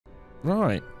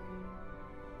Right.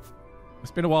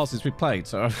 It's been a while since we played,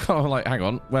 so I've got like, hang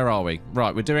on, where are we?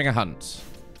 Right, we're doing a hunt.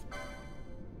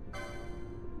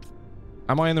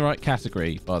 Am I in the right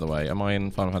category, by the way? Am I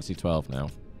in Final Fantasy XII now?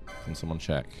 Can someone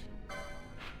check?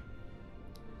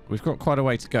 We've got quite a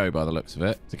way to go by the looks of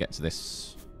it to get to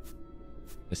this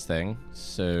thing.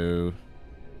 So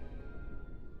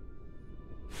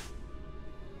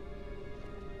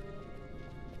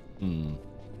who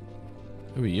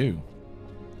are you?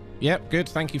 Yep, good.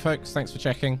 Thank you, folks. Thanks for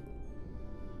checking.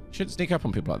 Shouldn't sneak up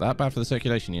on people like that. Bad for the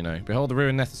circulation, you know. Behold, the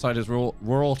ruined Nethicide is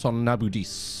wrought on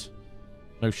Nabudis.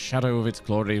 No shadow of its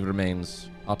glory remains.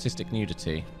 Artistic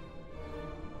nudity.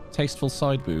 Tasteful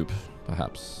side boob,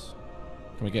 perhaps.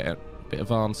 Can we get a bit of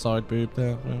Varn side boob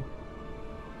there? No.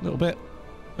 A little bit.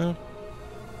 No.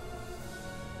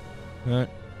 No.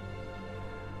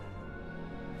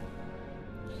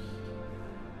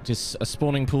 It is a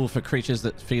spawning pool for creatures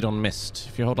that feed on mist.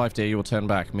 If you hold life dear, you will turn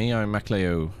back. Me, I am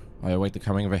Macleo. I await the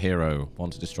coming of a hero.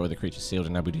 Want to destroy the creatures sealed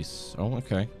in Nabudis. Oh,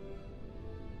 okay.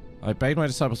 I bade my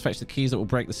disciples fetch the keys that will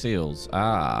break the seals.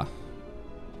 Ah.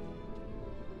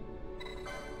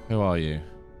 Who are you?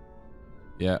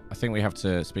 Yeah, I think we have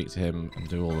to speak to him and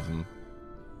do all of them.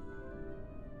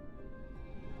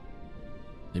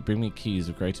 They bring me keys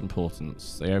of great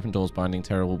importance. They open doors binding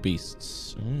terrible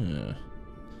beasts.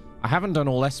 I haven't done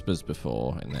all Espers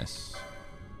before in this.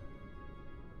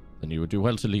 Then you would do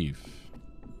well to leave.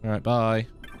 Alright, bye.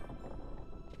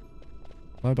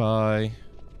 Bye-bye.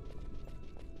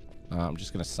 I'm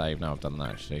just going to save now I've done that,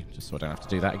 actually. Just so I don't have to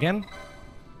do that again.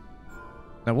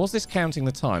 Now, was this counting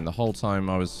the time? The whole time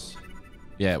I was...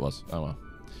 Yeah, it was. Oh, well.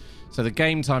 So the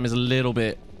game time is a little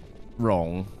bit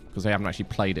wrong, because I haven't actually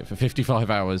played it for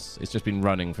 55 hours. It's just been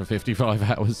running for 55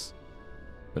 hours.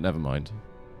 But never mind.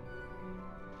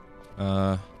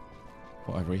 What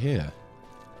have we here?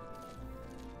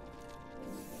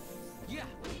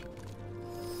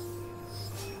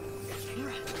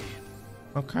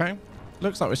 Okay.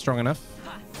 Looks like we're strong enough.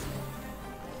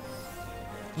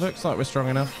 Looks like we're strong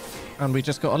enough. And we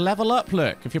just got a level up,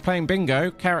 look. If you're playing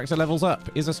bingo, character levels up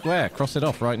is a square. Cross it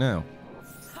off right now.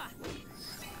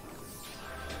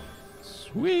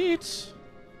 Sweet.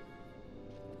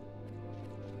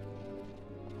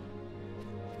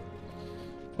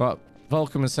 Well,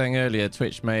 Vulcan was saying earlier,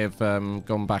 Twitch may have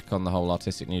gone back on the whole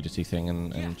artistic nudity thing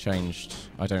and changed.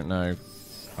 I don't know.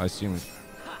 I assume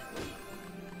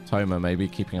Toma may be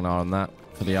keeping an eye on that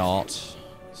for the art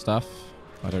stuff.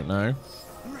 I don't know.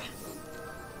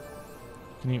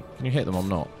 Can you hit them or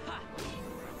not?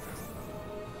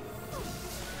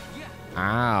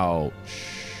 Ouch.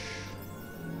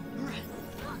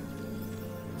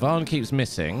 Varn keeps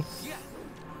missing.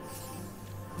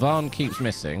 Varn keeps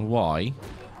missing. Why?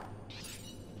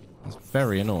 That's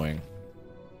very annoying.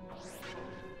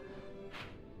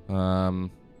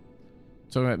 Talking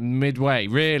about midway.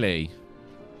 Really?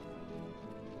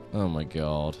 Oh my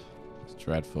god. It's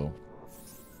dreadful.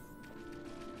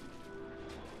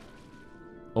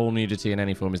 All nudity in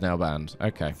any form is now banned.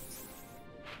 Okay.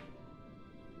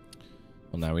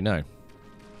 Well, now we know.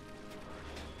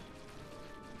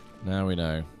 Now we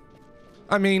know.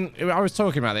 I mean, I was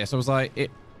talking about this. I was like,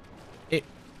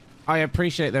 I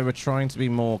appreciate they were trying to be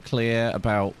more clear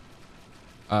about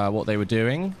what they were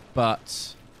doing,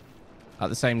 but at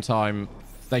the same time,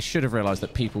 they should have realized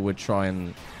that people would try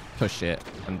and push it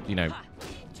and, you know,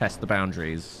 test the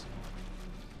boundaries.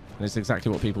 And it's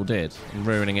exactly what people did, and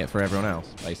ruining it for everyone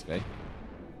else, basically.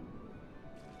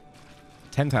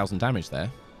 10,000 damage there.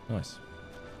 Nice.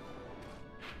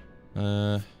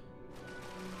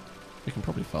 We can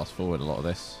probably fast forward a lot of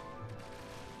this.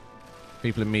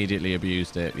 People immediately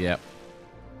abused it. Yep.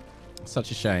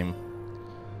 Such a shame.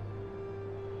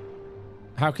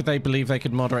 How could they believe they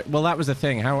could moderate? Well, that was the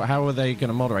thing. How are they going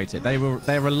to moderate it?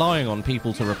 They're relying on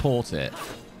people to report it.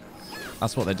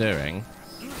 That's what they're doing.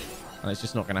 And it's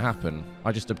just not going to happen.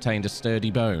 I just obtained a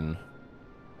sturdy bone.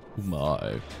 Oh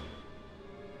my.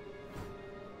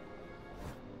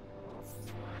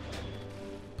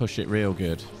 Push it real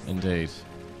good, indeed.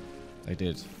 They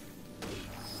did.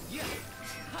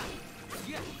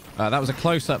 That was a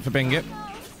close-up for Bingit.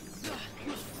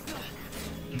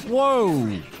 Whoa!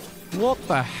 What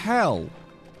the hell?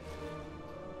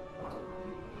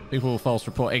 People will false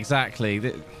report. Exactly.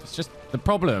 It's just the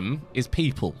problem is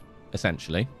people,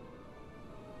 essentially.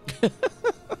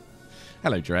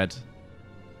 Hello, Dread.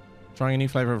 Trying a new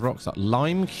flavor of rockstar.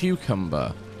 Lime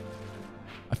cucumber.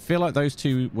 I feel like those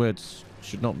two words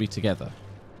should not be together.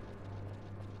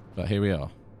 But here we are.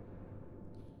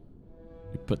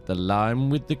 You put the lime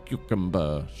with the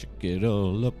cucumber. Shake it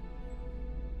all up.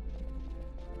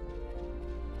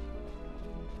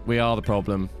 We are the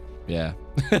problem. Yeah.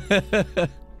 It's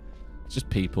just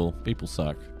people. People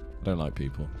suck. I don't like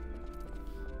people.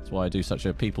 That's why I do such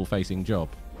a people-facing job.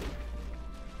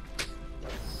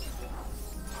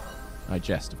 I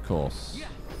jest, of course.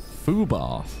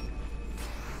 Foobar.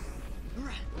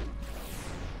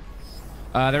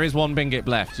 There is one Bingit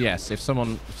left. Yes, if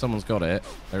someone's got it,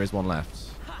 there is one left.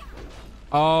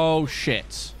 Oh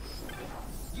shit.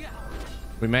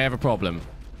 We may have a problem.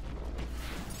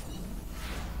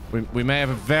 We may have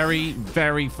a very,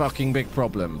 very fucking big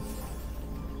problem.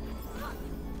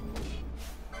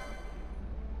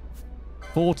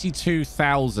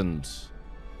 42,000.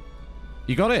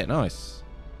 You got it? Nice.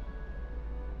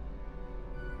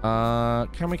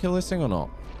 Can we kill this thing or not?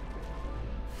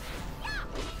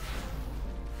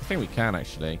 I think we can,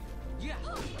 actually.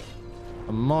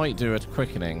 I might do a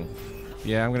quickening.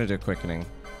 Yeah, I'm going to do a quickening.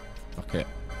 Fuck it.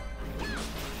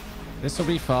 This will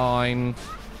be fine.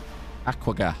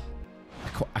 Aquaga.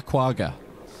 Aquaga.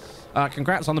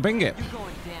 Congrats on the Bingit.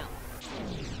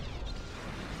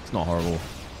 It's not horrible.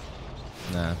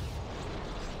 Nah.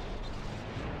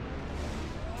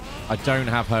 I don't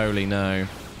have Holy, no.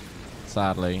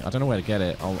 Sadly. I don't know where to get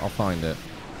it. I'll find it.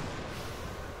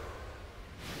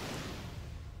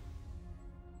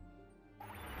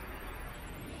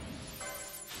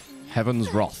 Heaven's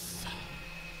Wrath.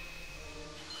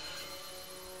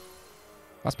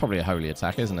 That's probably a holy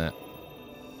attack, isn't it?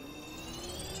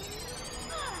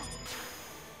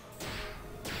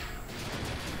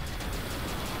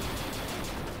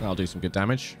 That'll do some good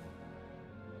damage.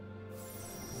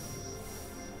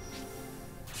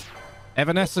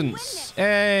 Evanescence.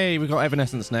 Hey, we got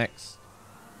Evanescence next.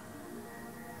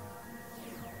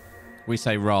 We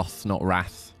say Wrath, not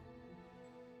Wrath.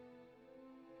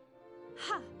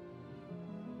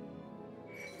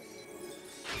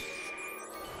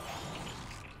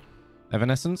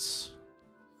 Evanescence.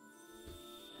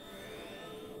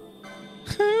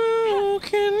 How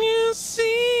can you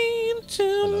see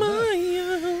into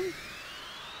my eyes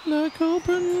like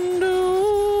open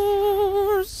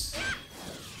doors?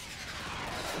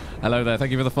 Hello there.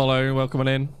 Thank you for the follow. Welcome on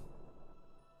in.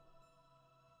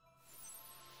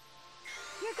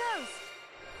 Here goes.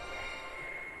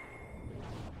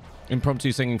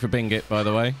 Impromptu singing for Bingit, by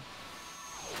the way.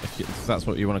 If that's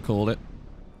what you want to call it.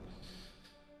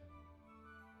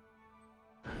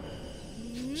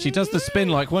 She does the spin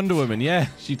like Wonder Woman. Yeah,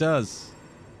 she does.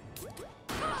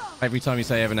 Every time you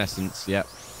say Evanescence, yep.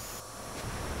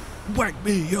 Wake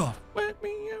me up. Wake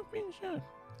me up inside.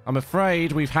 I'm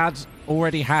afraid we've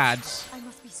already had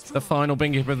the final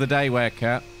Bingit of the day,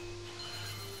 Werecat.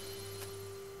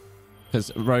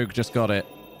 Because Rogue just got it.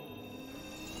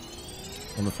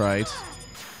 I'm afraid.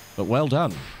 But well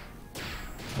done.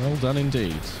 Well done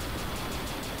indeed.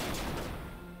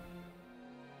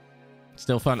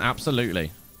 Still fun,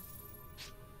 absolutely.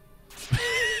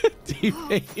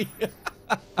 DP.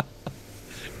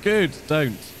 Good,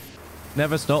 don't.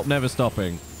 Never stop, never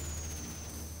stopping.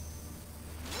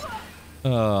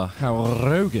 How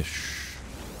roguish.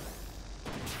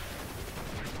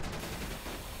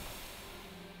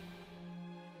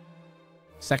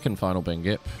 Second final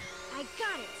Bingit. I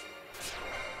got it.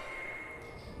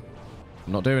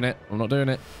 I'm not doing it. I'm not doing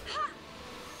it.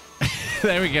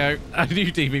 There we go. I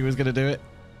knew DB was going to do it.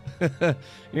 You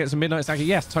get some Midnight Saki.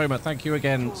 Yes, Toma, thank you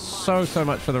again so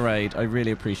much for the raid. I really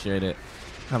appreciate it.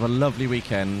 Have a lovely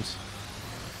weekend.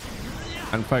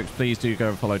 And folks, please do go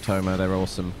and follow Toma. They're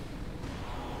awesome.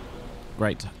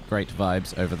 Great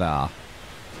vibes over there.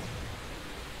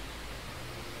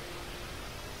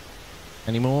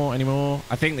 Any more? Any more?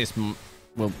 I think this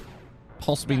will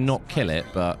possibly not kill it,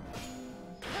 but...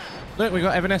 Look, we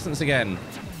got Evanescence again.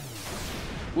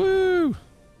 Woo!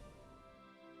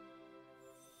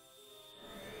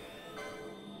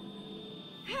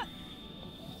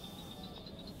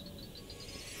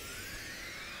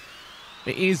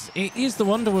 It is the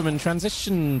Wonder Woman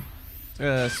transition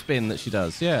spin that she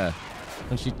does, yeah.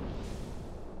 And she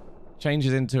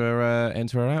changes into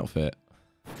her outfit.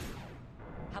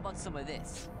 How about some of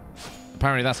this?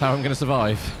 Apparently that's how I'm going to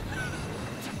survive.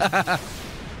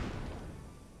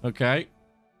 Okay.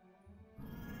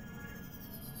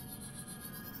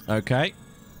 Okay.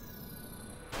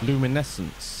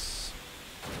 Luminescence.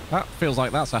 That feels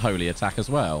like that's a holy attack as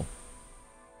well.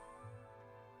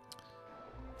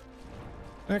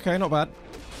 Okay, not bad.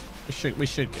 We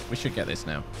should get this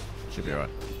now. Should be alright.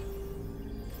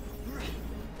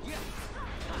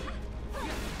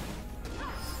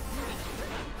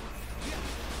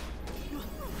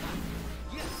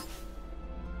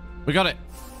 We got it.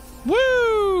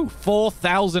 Woo!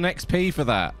 4,000 XP for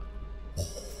that.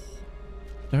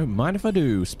 Don't mind if I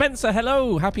do. Spencer,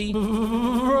 hello. Happy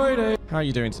Friday. How are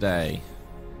you doing today?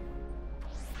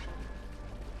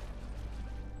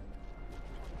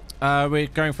 We're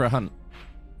going for a hunt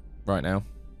right now.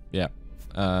 Yeah.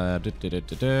 Where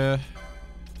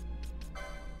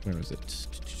is it?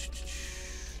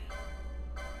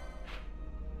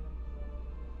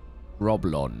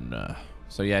 Roblon.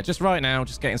 So yeah, just right now,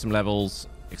 just getting some levels,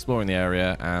 exploring the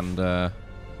area, and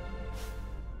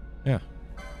yeah.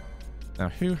 Now,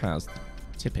 who has the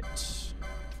tippet?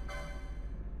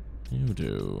 You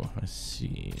do. I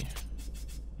see.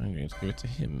 I'm going to give it to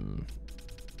him.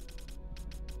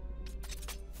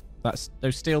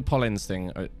 Those steel pollens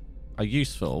thing are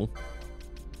useful,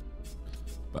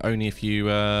 but only if you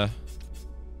have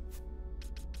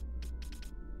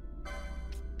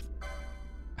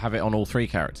it on all 3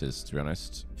 characters, to be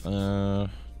honest. No.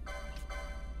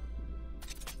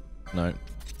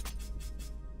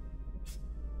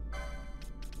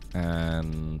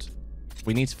 And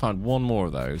we need to find 1 more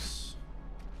of those.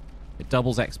 It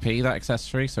doubles XP, that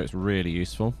accessory, so it's really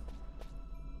useful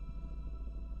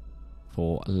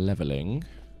for leveling.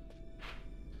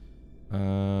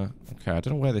 Okay, I don't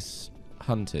know where this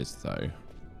hunt is, though.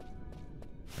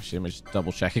 Actually, let me just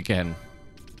double check again.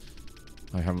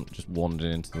 I haven't just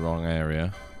wandered into the wrong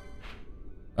area.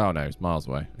 Oh, no, it's miles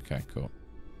away. Okay, cool.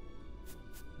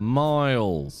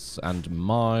 Miles and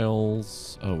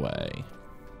miles away.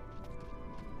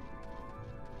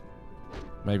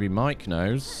 Maybe Mike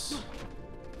knows.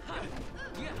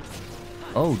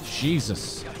 Oh,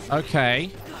 Jesus.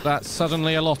 Okay, that's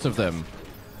suddenly a lot of them.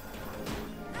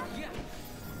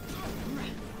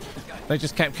 They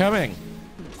just kept coming.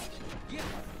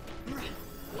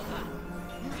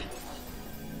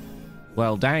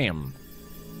 Well, damn.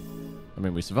 I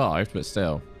mean, we survived, but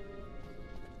still.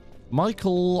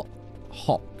 Michael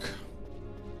Hock.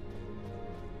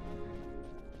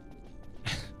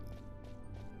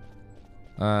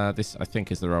 This, I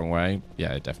think, is the wrong way.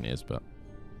 Yeah, it definitely is, but...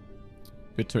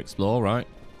 Good to explore, right?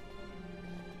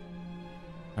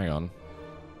 Hang on.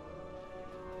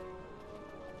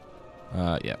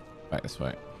 Yeah. Back this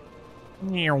way.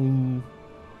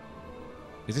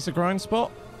 Is this a grind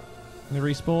spot? Can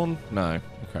they respawn? No.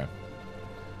 Okay.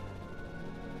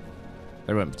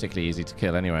 They weren't particularly easy to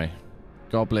kill anyway.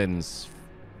 Goblins.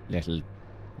 Little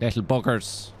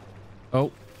buggers. Oh.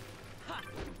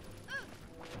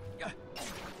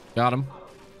 Got him.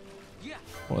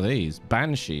 What are these?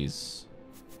 Banshees.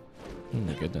 Oh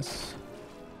my goodness.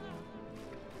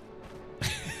 I'm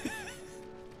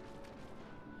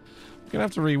gonna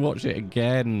have to rewatch it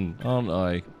again, aren't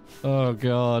I? Oh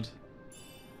god.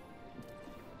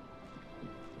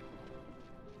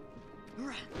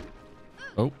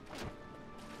 Oh.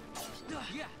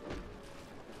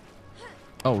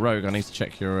 Oh, Rogue, I need to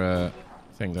check your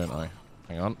thing, don't I?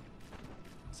 Hang on.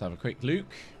 Let's have a quick look.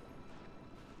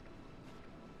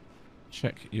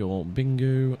 Check your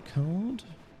bingo card.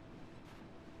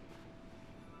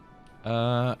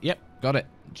 Yep, got it.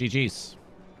 GG's.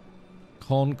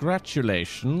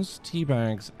 Congratulations.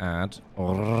 Teabags ad.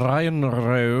 Ryan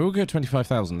Rogue,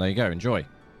 25,000. There you go. Enjoy.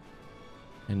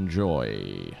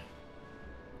 Enjoy.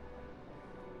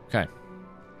 Okay.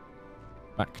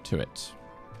 Back to it.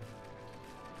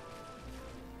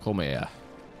 Come here.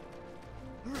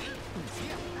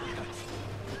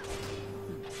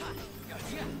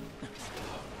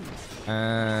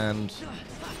 And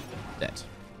dead.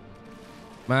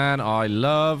 Man, I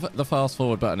love the fast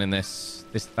forward button in this.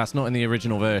 That's not in the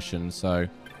original version, so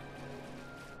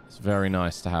it's very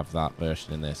nice to have that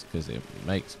version in this because it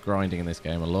makes grinding in this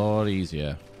game a lot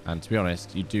easier. And to be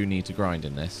honest, you do need to grind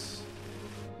in this.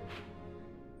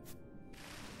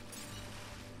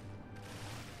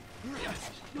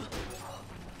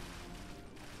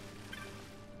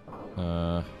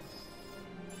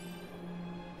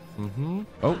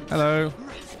 Oh, hello.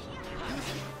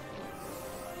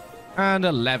 And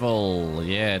a level.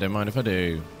 Yeah, don't mind if I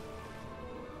do.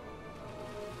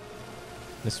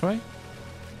 This way?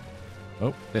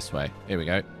 Oh, this way. Here we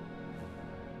go. I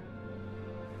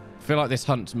feel like this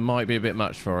hunt might be a bit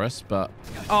much for us, but...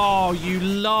 Oh, you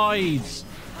lied!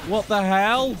 What the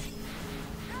hell?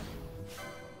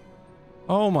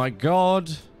 Oh my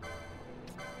god.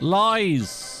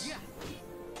 Lies!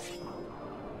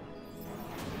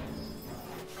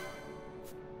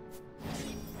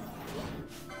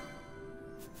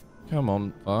 Come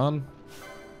on, fun.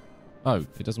 Oh,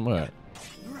 it doesn't work.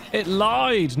 It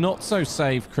lied! Not so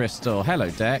safe, Crystal. Hello,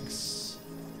 Dex.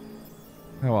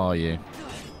 How are you?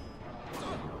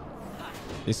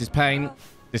 This is pain.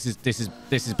 This is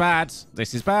bad.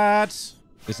 This is bad.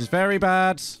 This is very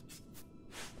bad.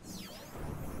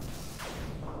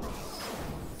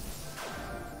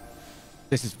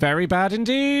 This is very bad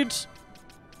indeed.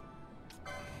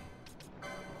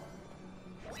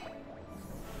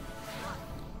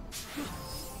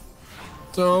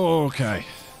 Okay. I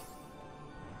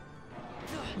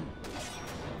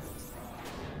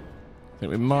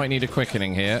think we might need a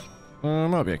quickening here.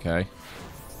 Might be okay.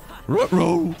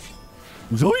 Ruh-roh!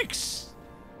 Zoinks!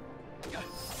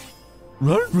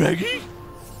 Run, Reggie!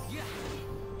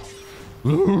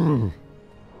 I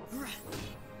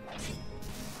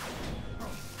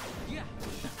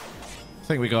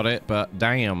think we got it, but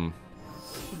damn.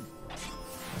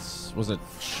 This was a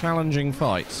challenging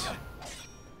fight.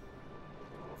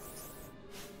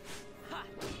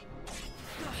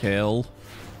 Kill.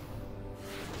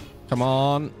 Come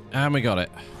on. And we got it.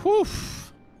 Whew.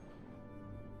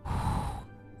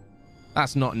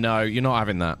 That's not... No, you're not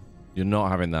having that. You're not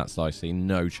having that, Slicey.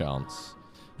 No chance.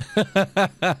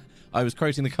 I was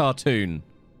quoting the cartoon,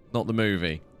 not the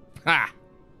movie. Ha!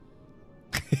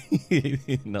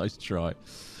 Nice try.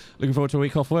 Looking forward to a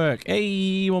week off work.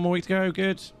 Hey, one more week to go.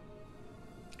 Good.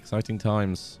 Exciting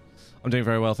times. I'm doing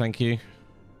very well, thank you.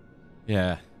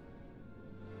 Yeah.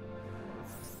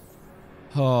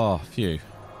 Oh, phew.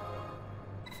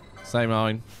 Same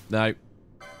line. No.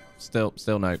 Still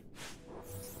no.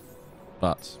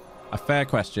 But a fair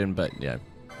question, but yeah,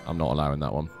 I'm not allowing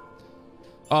that one.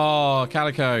 Oh,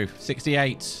 Calico,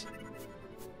 68.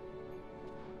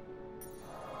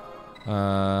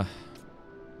 Right,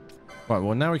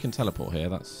 well now we can teleport here.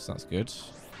 That's good.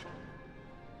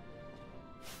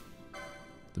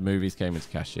 The movies came into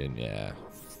cash in, yeah.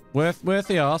 Worth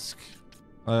the ask.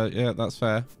 Yeah, that's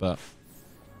fair, but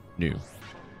new.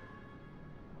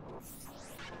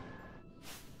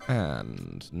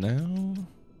 And now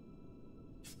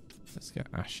let's get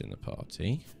Ash in the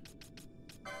party.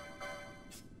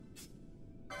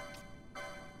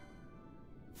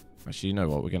 Actually, you know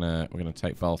what? We're gonna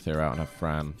take Balthier out and have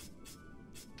Fran.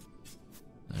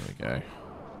 There we go.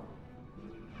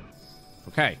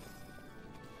 Okay.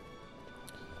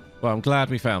 Well, I'm glad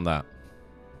we found that.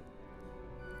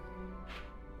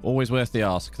 Always worth the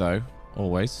ask, though.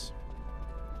 Always.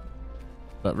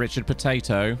 But Richard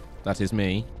Potato, that is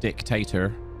me,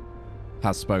 Dictator,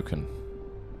 has spoken.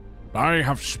 I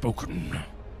have spoken.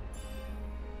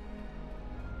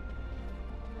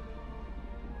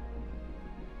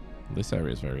 This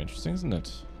area is very interesting, isn't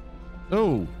it?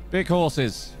 Oh, big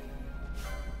horses.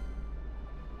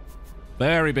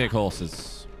 Very big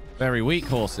horses. Very weak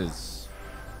horses.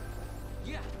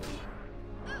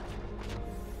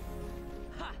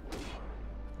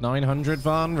 900,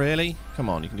 Van? Really? Come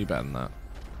on, you can do better than that.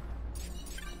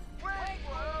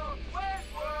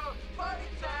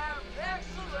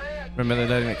 Remember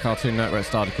the loading at Cartoon Network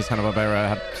started because Hanna-Barbera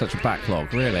had such a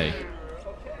backlog. Really?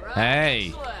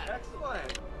 Hey!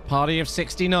 Party of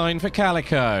 69 for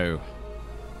Calico.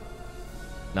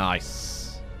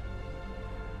 Nice.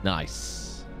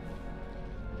 Nice.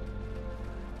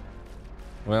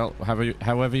 Well,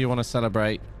 however you want to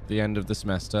celebrate the end of the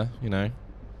semester, you know.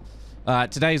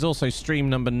 Today is also stream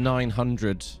number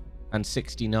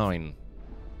 969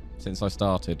 since I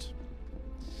started.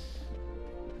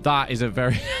 That is a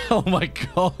very... Oh my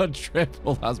god,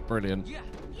 triple. That's brilliant.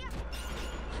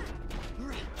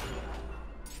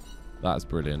 That's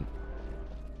brilliant.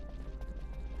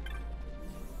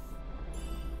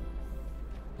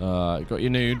 Got your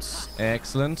nudes.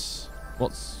 Excellent.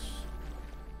 What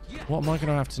am I going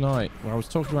to have tonight? Well, I was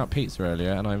talking about pizza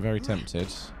earlier, and I'm very tempted.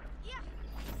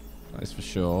 That is for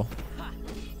sure.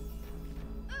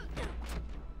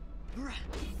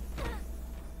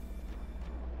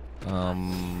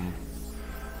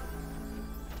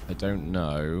 I don't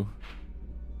know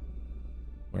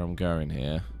where I'm going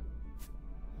here.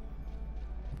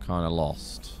 I'm kind of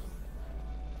lost.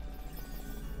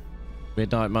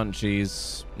 Midnight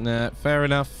munchies. Nah, fair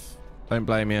enough. Don't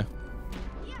blame you.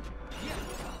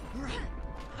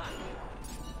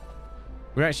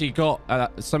 We actually got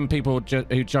some people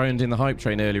who joined in the hype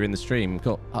train earlier in the stream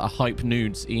got a hype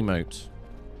nudes emote.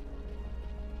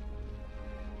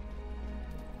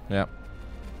 Yep.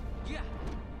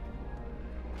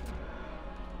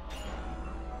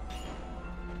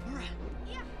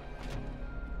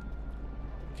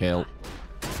 Kill.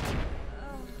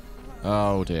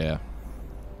 Oh dear.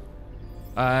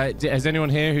 Has anyone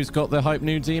here who's got the hype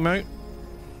nudes emote?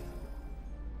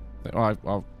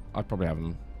 Oh, I probably have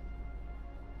them.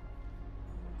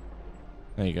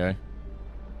 There you go.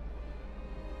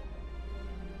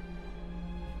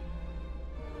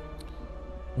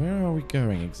 Where are we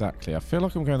going exactly? I feel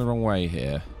like I'm going the wrong way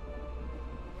here.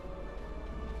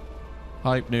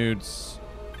 Hype nudes.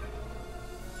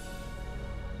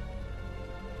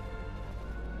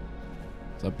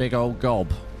 It's a big old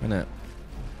gob, isn't it?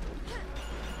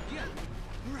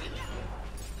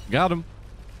 Got him.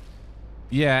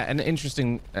 Yeah, an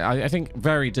interesting, I think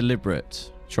very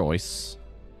deliberate choice,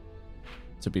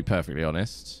 to be perfectly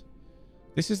honest.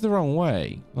 This is the wrong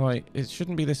way. Like, it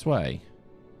shouldn't be this way.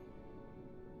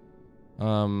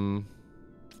 I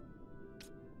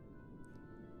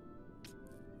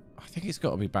think it's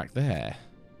got to be back there.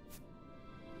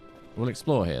 We'll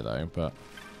explore here, though, but...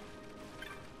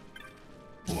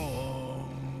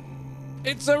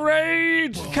 It's a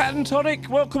raid! Cat and Tonic,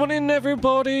 welcome on in,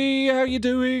 everybody! How you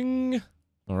doing?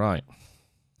 Alright.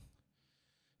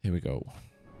 Here we go.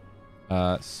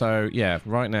 So, yeah,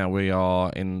 right now we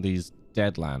are in these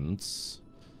Deadlands.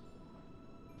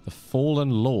 The Fallen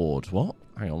Lord. What?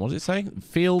 Hang on, what did it say?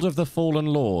 Field of the Fallen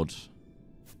Lord.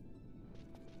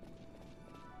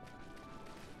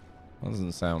 That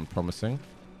doesn't sound promising.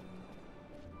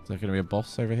 Is there going to be a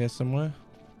boss over here somewhere?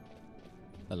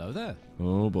 Hello there.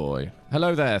 Oh, boy.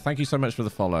 Hello there. Thank you so much for the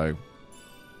follow.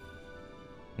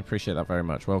 I appreciate that very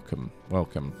much. Welcome.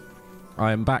 Welcome.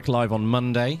 I am back live on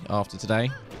Monday after today,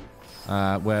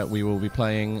 where we will be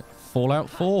playing Fallout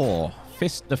 4.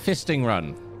 The fisting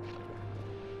run.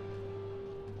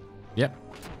 Yep.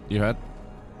 You heard.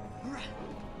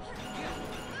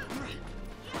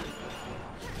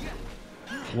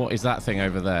 What is that thing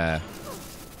over there?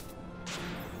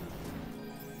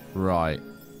 Right.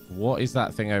 What is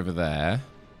that thing over there?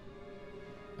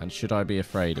 And should I be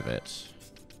afraid of it?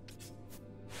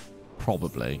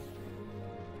 Probably.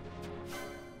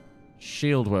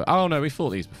 Shield work. Oh, no, we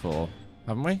fought these before.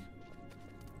 Haven't we? I'm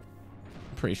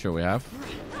pretty sure we have.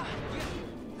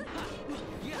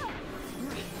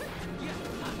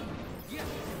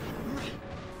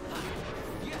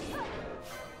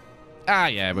 Ah,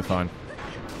 yeah, we're fine.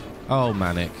 Oh,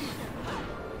 Manic.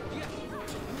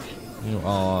 You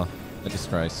are a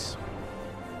disgrace.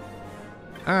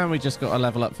 And we just got a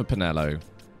level up for Pinello.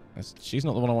 She's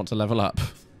not the one I want to level up.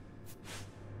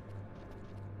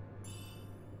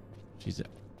 She's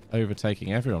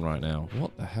overtaking everyone right now.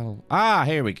 What the hell? Ah,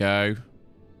 here we go.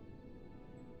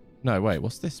 No, wait,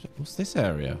 what's this? What's this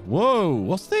area? Whoa,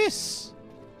 what's this?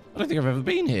 I don't think I've ever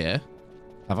been here.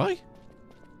 Have I?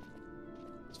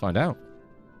 Let's find out.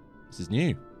 This is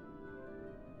new.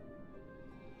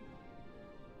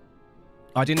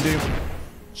 I didn't do...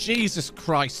 Jesus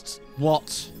Christ.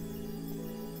 What?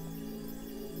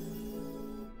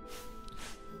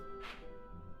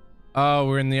 Oh,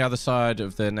 we're in the other side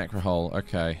of the necro hole.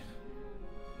 Okay.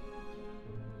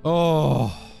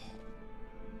 Oh.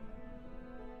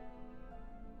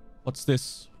 What's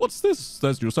this? What's this?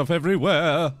 There's new stuff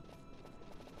everywhere.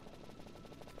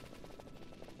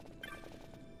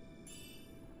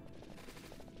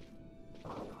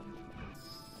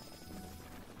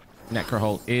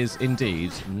 Necrohole is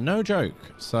indeed no joke.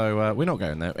 So we're not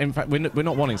going there. In fact, we're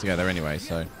not wanting to go there anyway.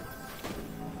 So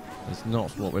it's not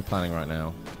what we're planning right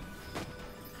now.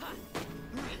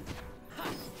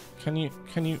 Can you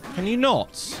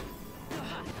not?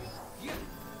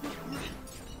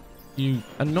 You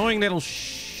annoying little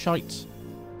shite.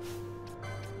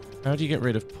 How do you get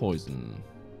rid of poison?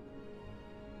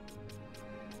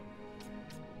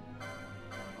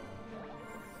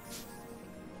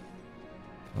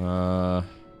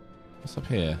 What's up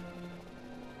here?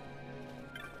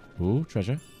 Ooh,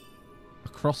 treasure.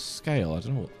 Across scale. I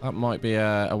don't know. That might be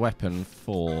a weapon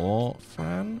for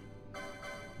Fran,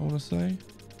 I want to say.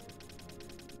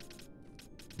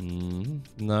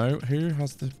 No. Who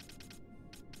has the...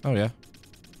 Oh, yeah.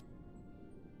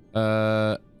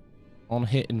 On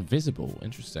hit invisible.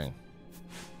 Interesting.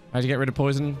 How do you get rid of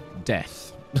poison?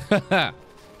 Death.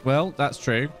 Well, that's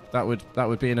true. That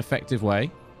would be an effective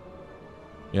way.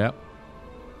 Yep.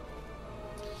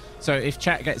 So if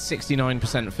chat gets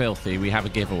 69% filthy, we have a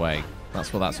giveaway.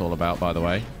 That's what that's all about, by the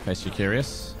way, in case you're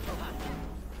curious.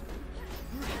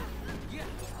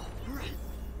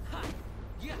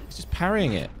 He's just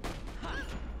parrying it.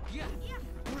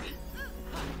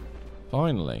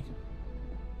 Finally.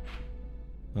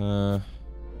 I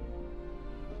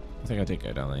think I did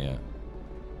go down there, yeah.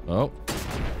 Oh.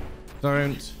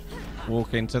 Don't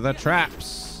walk into the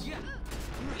traps.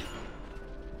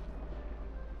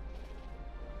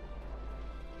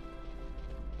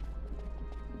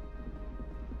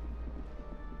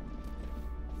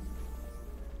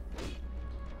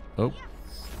 Oh.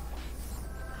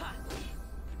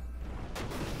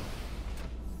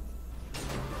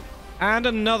 And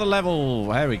another level.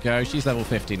 There we go. She's level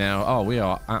 50 now. Oh, we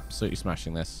are absolutely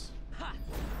smashing this.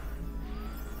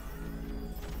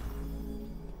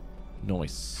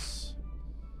 Nice.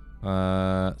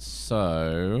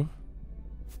 So...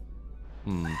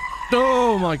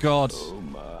 Oh my god.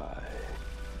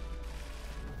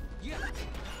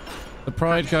 The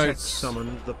pride Text goats.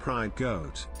 summoned the pride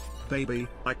goat. Baby,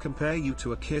 I compare you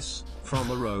to a kiss from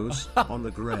a rose on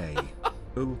the grey.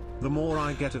 Ooh, the more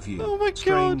I get of you, Oh my God.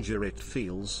 stranger it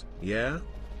feels, yeah?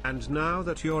 And now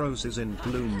that your rose is in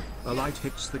bloom, a light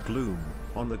hits the gloom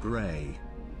on the grey.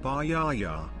 Ba ya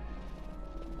ya.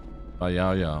 Oh,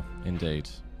 yeah, indeed.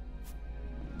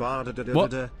 Ba da da da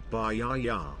What? da. Ba ya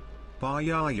ya. Ba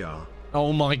ya ya.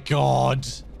 Oh my god.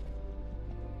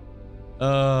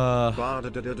 Ba da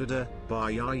da da da da. Ba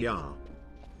ya ya.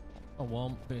 I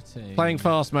want bitty. Playing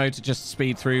fast mode to just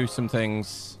speed through some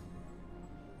things.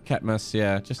 Ketmus,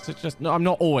 yeah. No, I'm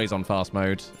not always on fast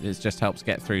mode. It just helps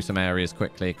get through some areas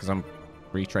quickly because I'm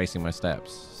retracing my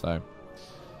steps. So,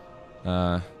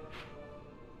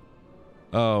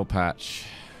 oh, Patch,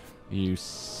 you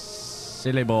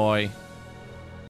silly boy.